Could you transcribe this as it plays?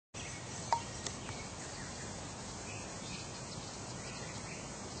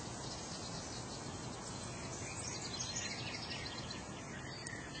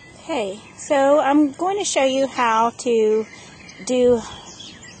Okay, so I'm going to show you how to do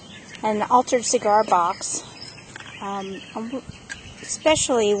an altered cigar box. I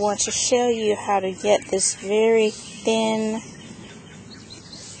especially want to show you how to get this very thin,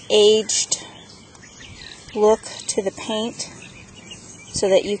 aged look to the paint so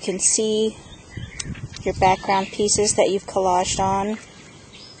that you can see your background pieces that you've collaged on.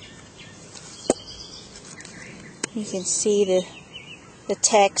 You can see the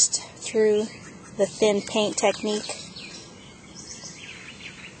text through the thin paint technique.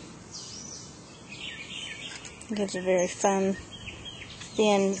 It gives a very fun,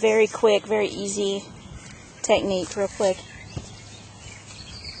 thin, very quick, very easy technique, real quick.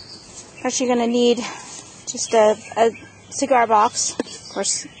 First you're going to need just a cigar box. Of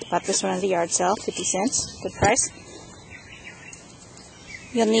course, bought this one at the yard sale, 50 cents, good price.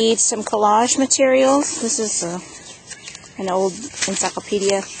 You'll need some collage materials. This is an old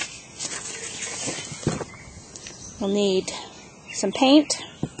encyclopedia. You'll need some paint,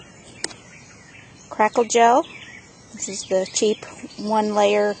 crackle gel. This is the cheap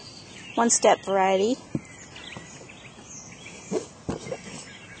one-layer, one-step variety.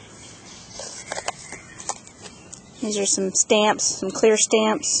 These are some stamps, some clear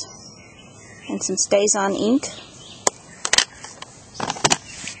stamps, and some stays-on ink.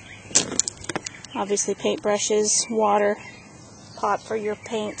 Obviously paint brushes, water, pot for your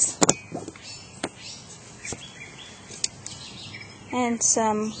paints, and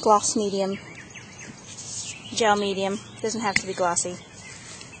some gloss medium, gel medium. Doesn't have to be glossy.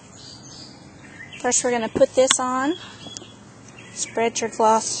 First we're going to put this on. Spread your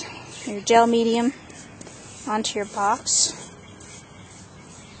gloss, your gel medium onto your box.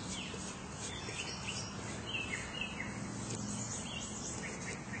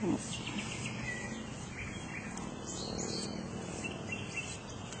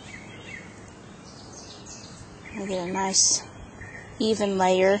 And get a nice even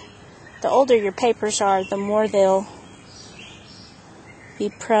layer. The older your papers are, the more they'll be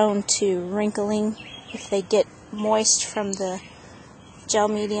prone to wrinkling if they get moist from the gel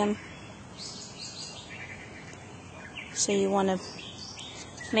medium. So you want to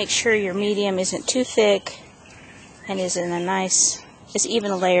make sure your medium isn't too thick and is in a nice, as even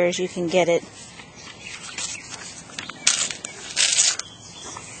a layer as you can get it.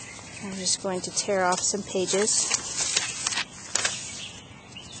 I'm just going to tear off some pages.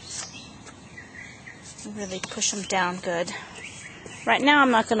 Really push them down good. Right now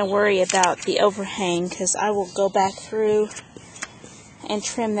I'm not going to worry about the overhang because I will go back through and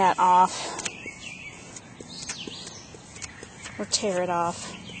trim that off or tear it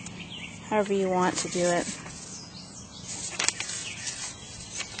off, however you want to do it.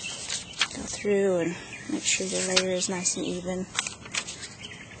 Go through and make sure your layer is nice and even.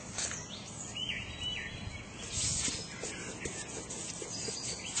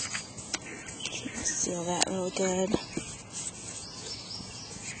 Seal that really good.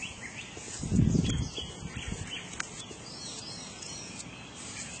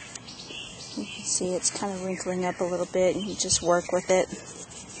 You can see it's kind of wrinkling up a little bit, and you just work with it.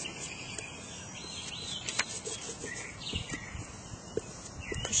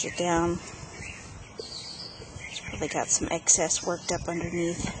 Push it down. It's probably got some excess worked up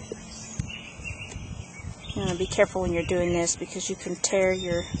underneath. You want to be careful when you're doing this because you can tear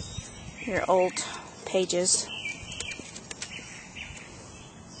your old pages.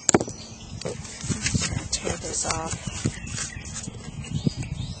 I'm just going to tear this off.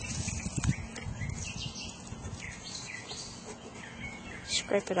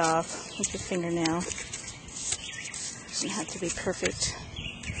 Scrape it off with your fingernail. Doesn't have to be perfect.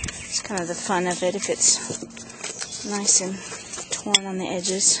 It's kind of the fun of it if it's nice and torn on the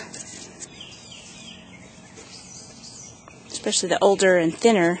edges. Especially the older and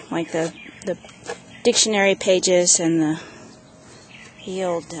thinner, like the dictionary pages and the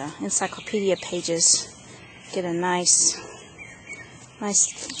old encyclopedia pages, get a nice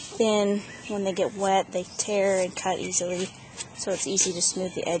thin. When they get wet, they tear and cut easily, so it's easy to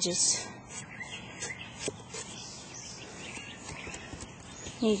smooth the edges.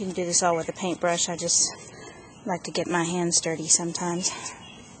 You can do this all with a paintbrush. I just like to get my hands dirty sometimes.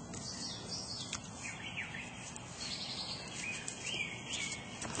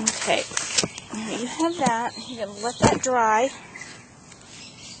 Okay, now you have that. You're going to let that dry.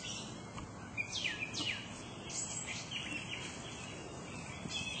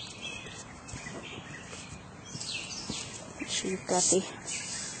 Make sure you've got you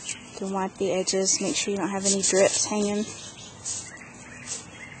can wipe the edges. Make sure you don't have any drips hanging.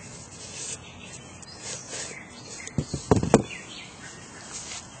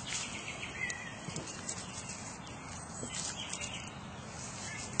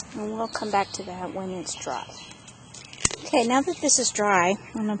 And we'll come back to that when it's dry. Okay, now that this is dry,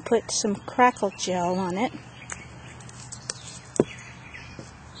 I'm going to put some crackle gel on it. It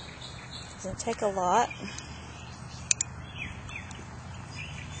doesn't take a lot.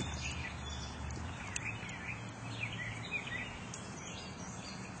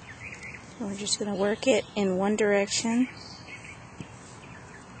 We're just going to work it in one direction.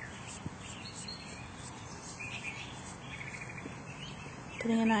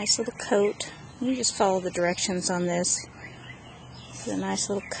 Putting a nice little coat. You just follow the directions on this. Put a nice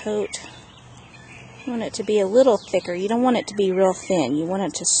little coat. You want it to be a little thicker. You don't want it to be real thin. You want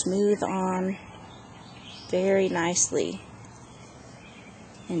it to smooth on very nicely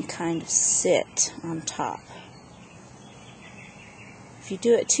and kind of sit on top. If you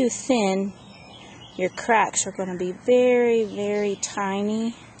do it too thin, your cracks are going to be very, very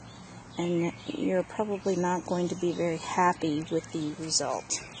tiny, and you're probably not going to be very happy with the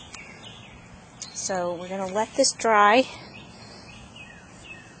result. So we're going to let this dry.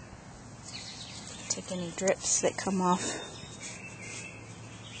 Take any drips that come off.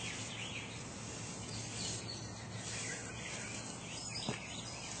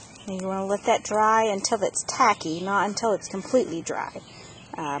 And you want to let that dry until it's tacky, not until it's completely dry.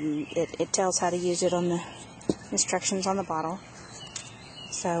 It tells how to use it on the instructions on the bottle.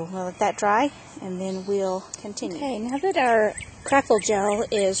 So we'll let that dry, and then we'll continue. Okay, now that our crackle gel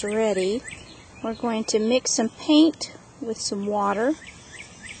is ready, we're going to mix some paint with some water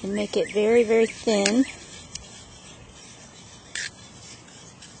and make it very, very thin.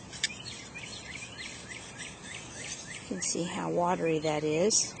 You can see how watery that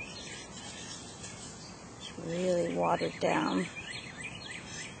is. It's really watered down.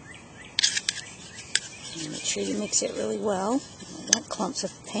 And make sure you mix it really well. You don't want clumps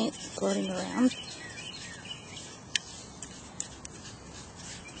of paint floating around.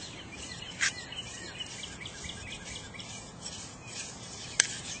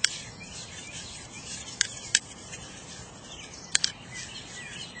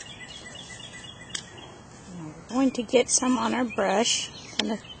 Now we're going to get some on our brush.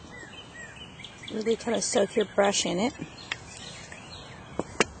 Really kind of soak your brush in it.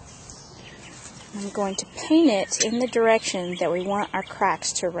 I'm going to paint it in the direction that we want our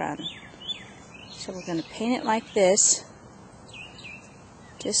cracks to run. So we're going to paint it like this,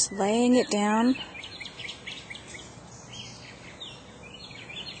 just laying it down,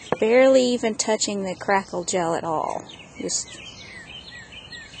 barely even touching the crackle gel at all. Just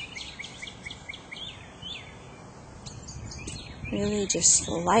really just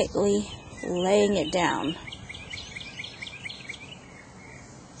lightly laying it down.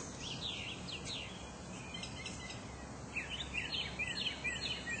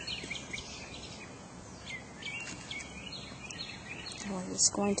 We're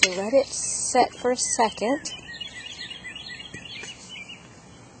just going to let it set for a second.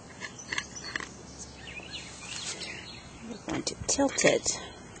 We're going to tilt it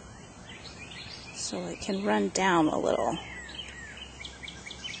so it can run down a little.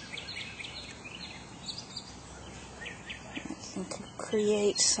 It can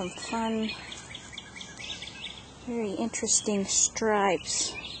create some fun, very interesting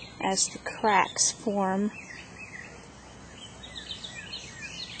stripes as the cracks form.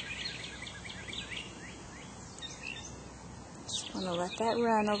 I'm going to let that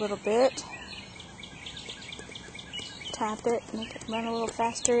run a little bit. Tap it, make it run a little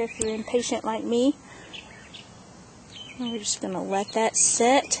faster if you're impatient like me. And we're just going to let that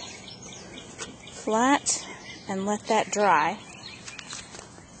set flat and let that dry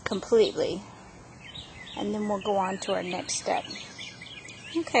completely. And then we'll go on to our next step.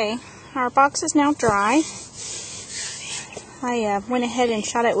 Okay, our box is now dry. I went ahead and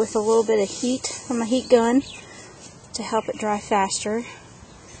shot it with a little bit of heat from a heat gun to help it dry faster.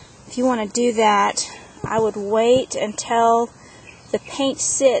 If you want to do that, I would wait until the paint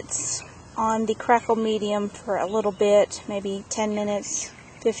sits on the crackle medium for a little bit, maybe 10 minutes,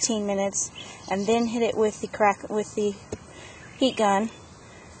 15 minutes, and then hit it with the heat gun.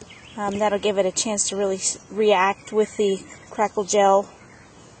 That'll give it a chance to really react with the crackle gel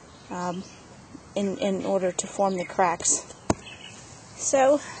in order to form the cracks.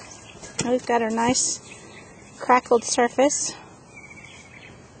 So we've got our nice crackled surface.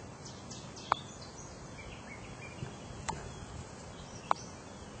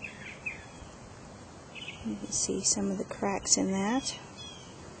 You can see some of the cracks in that.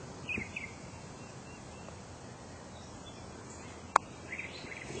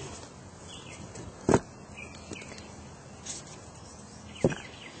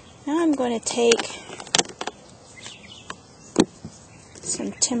 Now I'm going to take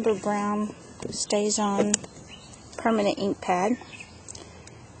some Timber Brown Stays On permanent ink pad.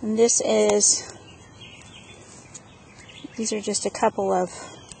 And these are just a couple of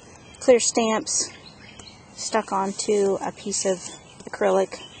clear stamps stuck onto a piece of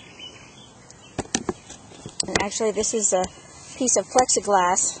acrylic. And actually this is a piece of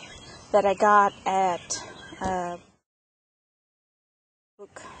plexiglass that I got at a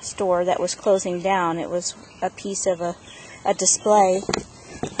bookstore that was closing down. It was a piece of a display,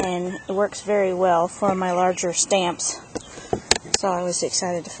 and it works very well for my larger stamps. So I was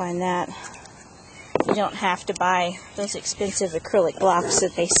excited to find that. You don't have to buy those expensive acrylic blocks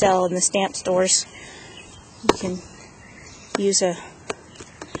that they sell in the stamp stores. You can use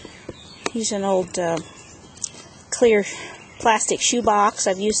an old clear plastic shoe box.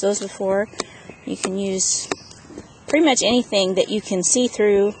 I've used those before. You can use pretty much anything that you can see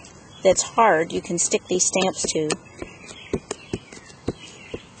through that's hard. You can stick these stamps to.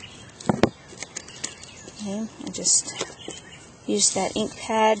 Okay, I just use that ink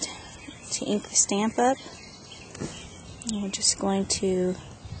pad to ink the stamp up. And we're just going to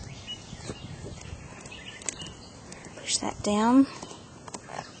push that down.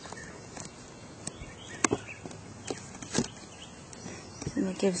 And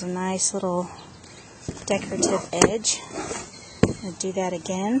it gives a nice little decorative edge. I'll do that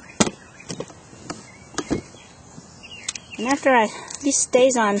again. And after these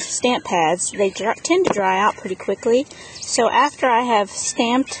Stays On stamp pads, they tend to dry out pretty quickly. So after I have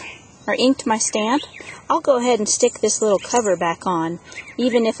stamped or inked my stamp, I'll go ahead and stick this little cover back on.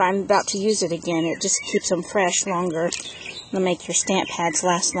 Even if I'm about to use it again, it just keeps them fresh longer. It'll make your stamp pads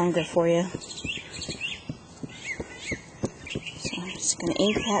last longer for you. So I'm just going to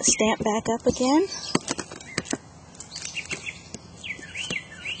ink that stamp back up again.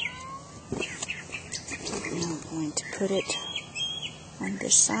 Now I'm going to put it on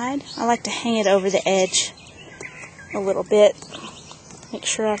this side. I like to hang it over the edge a little bit. Make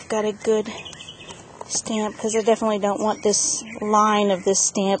sure I've got a good stamp, because I definitely don't want this line of this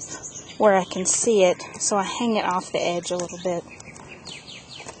stamp where I can see it, so I hang it off the edge a little bit.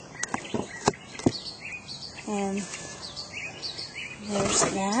 And there's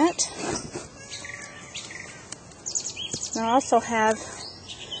that. Now I also have,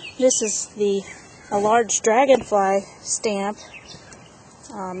 this is a large dragonfly stamp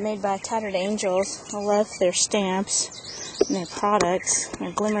made by Tattered Angels. I love their stamps and their products.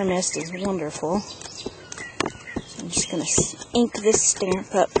 Their Glimmer Mist is wonderful. So I'm just going to ink this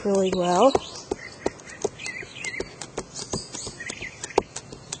stamp up really well.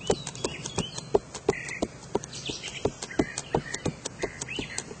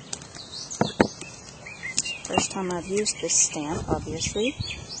 First time I've used this stamp, obviously.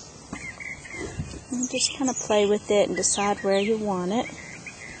 And just kind of play with it and decide where you want it.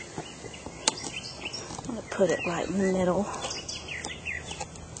 I'm going to put it right in the middle.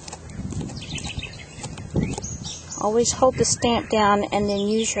 Always hold the stamp down and then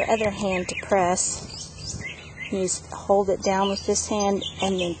use your other hand to press. Hold it down with this hand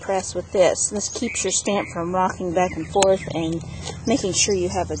and then press with this. This keeps your stamp from rocking back and forth and making sure you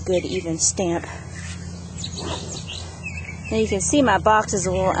have a good even stamp. Now you can see my box is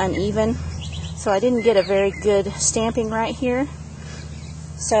a little uneven, so I didn't get a very good stamping right here.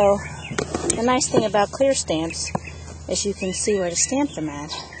 So the nice thing about clear stamps is you can see where to stamp them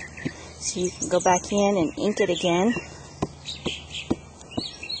at. So you can go back in and ink it again.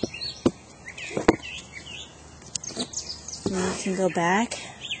 And you can go back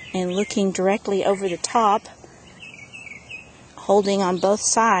and looking directly over the top, holding on both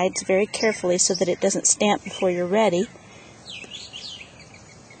sides very carefully so that it doesn't stamp before you're ready.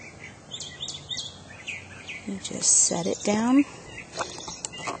 You just set it down.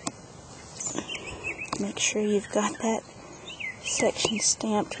 Make sure you've got that section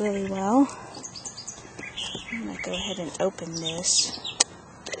stamped really well. I'm going to go ahead and open this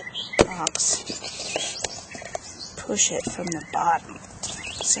box. Push it from the bottom.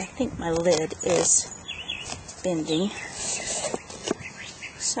 So I think my lid is bending.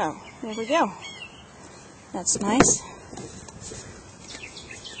 So, there we go. That's nice.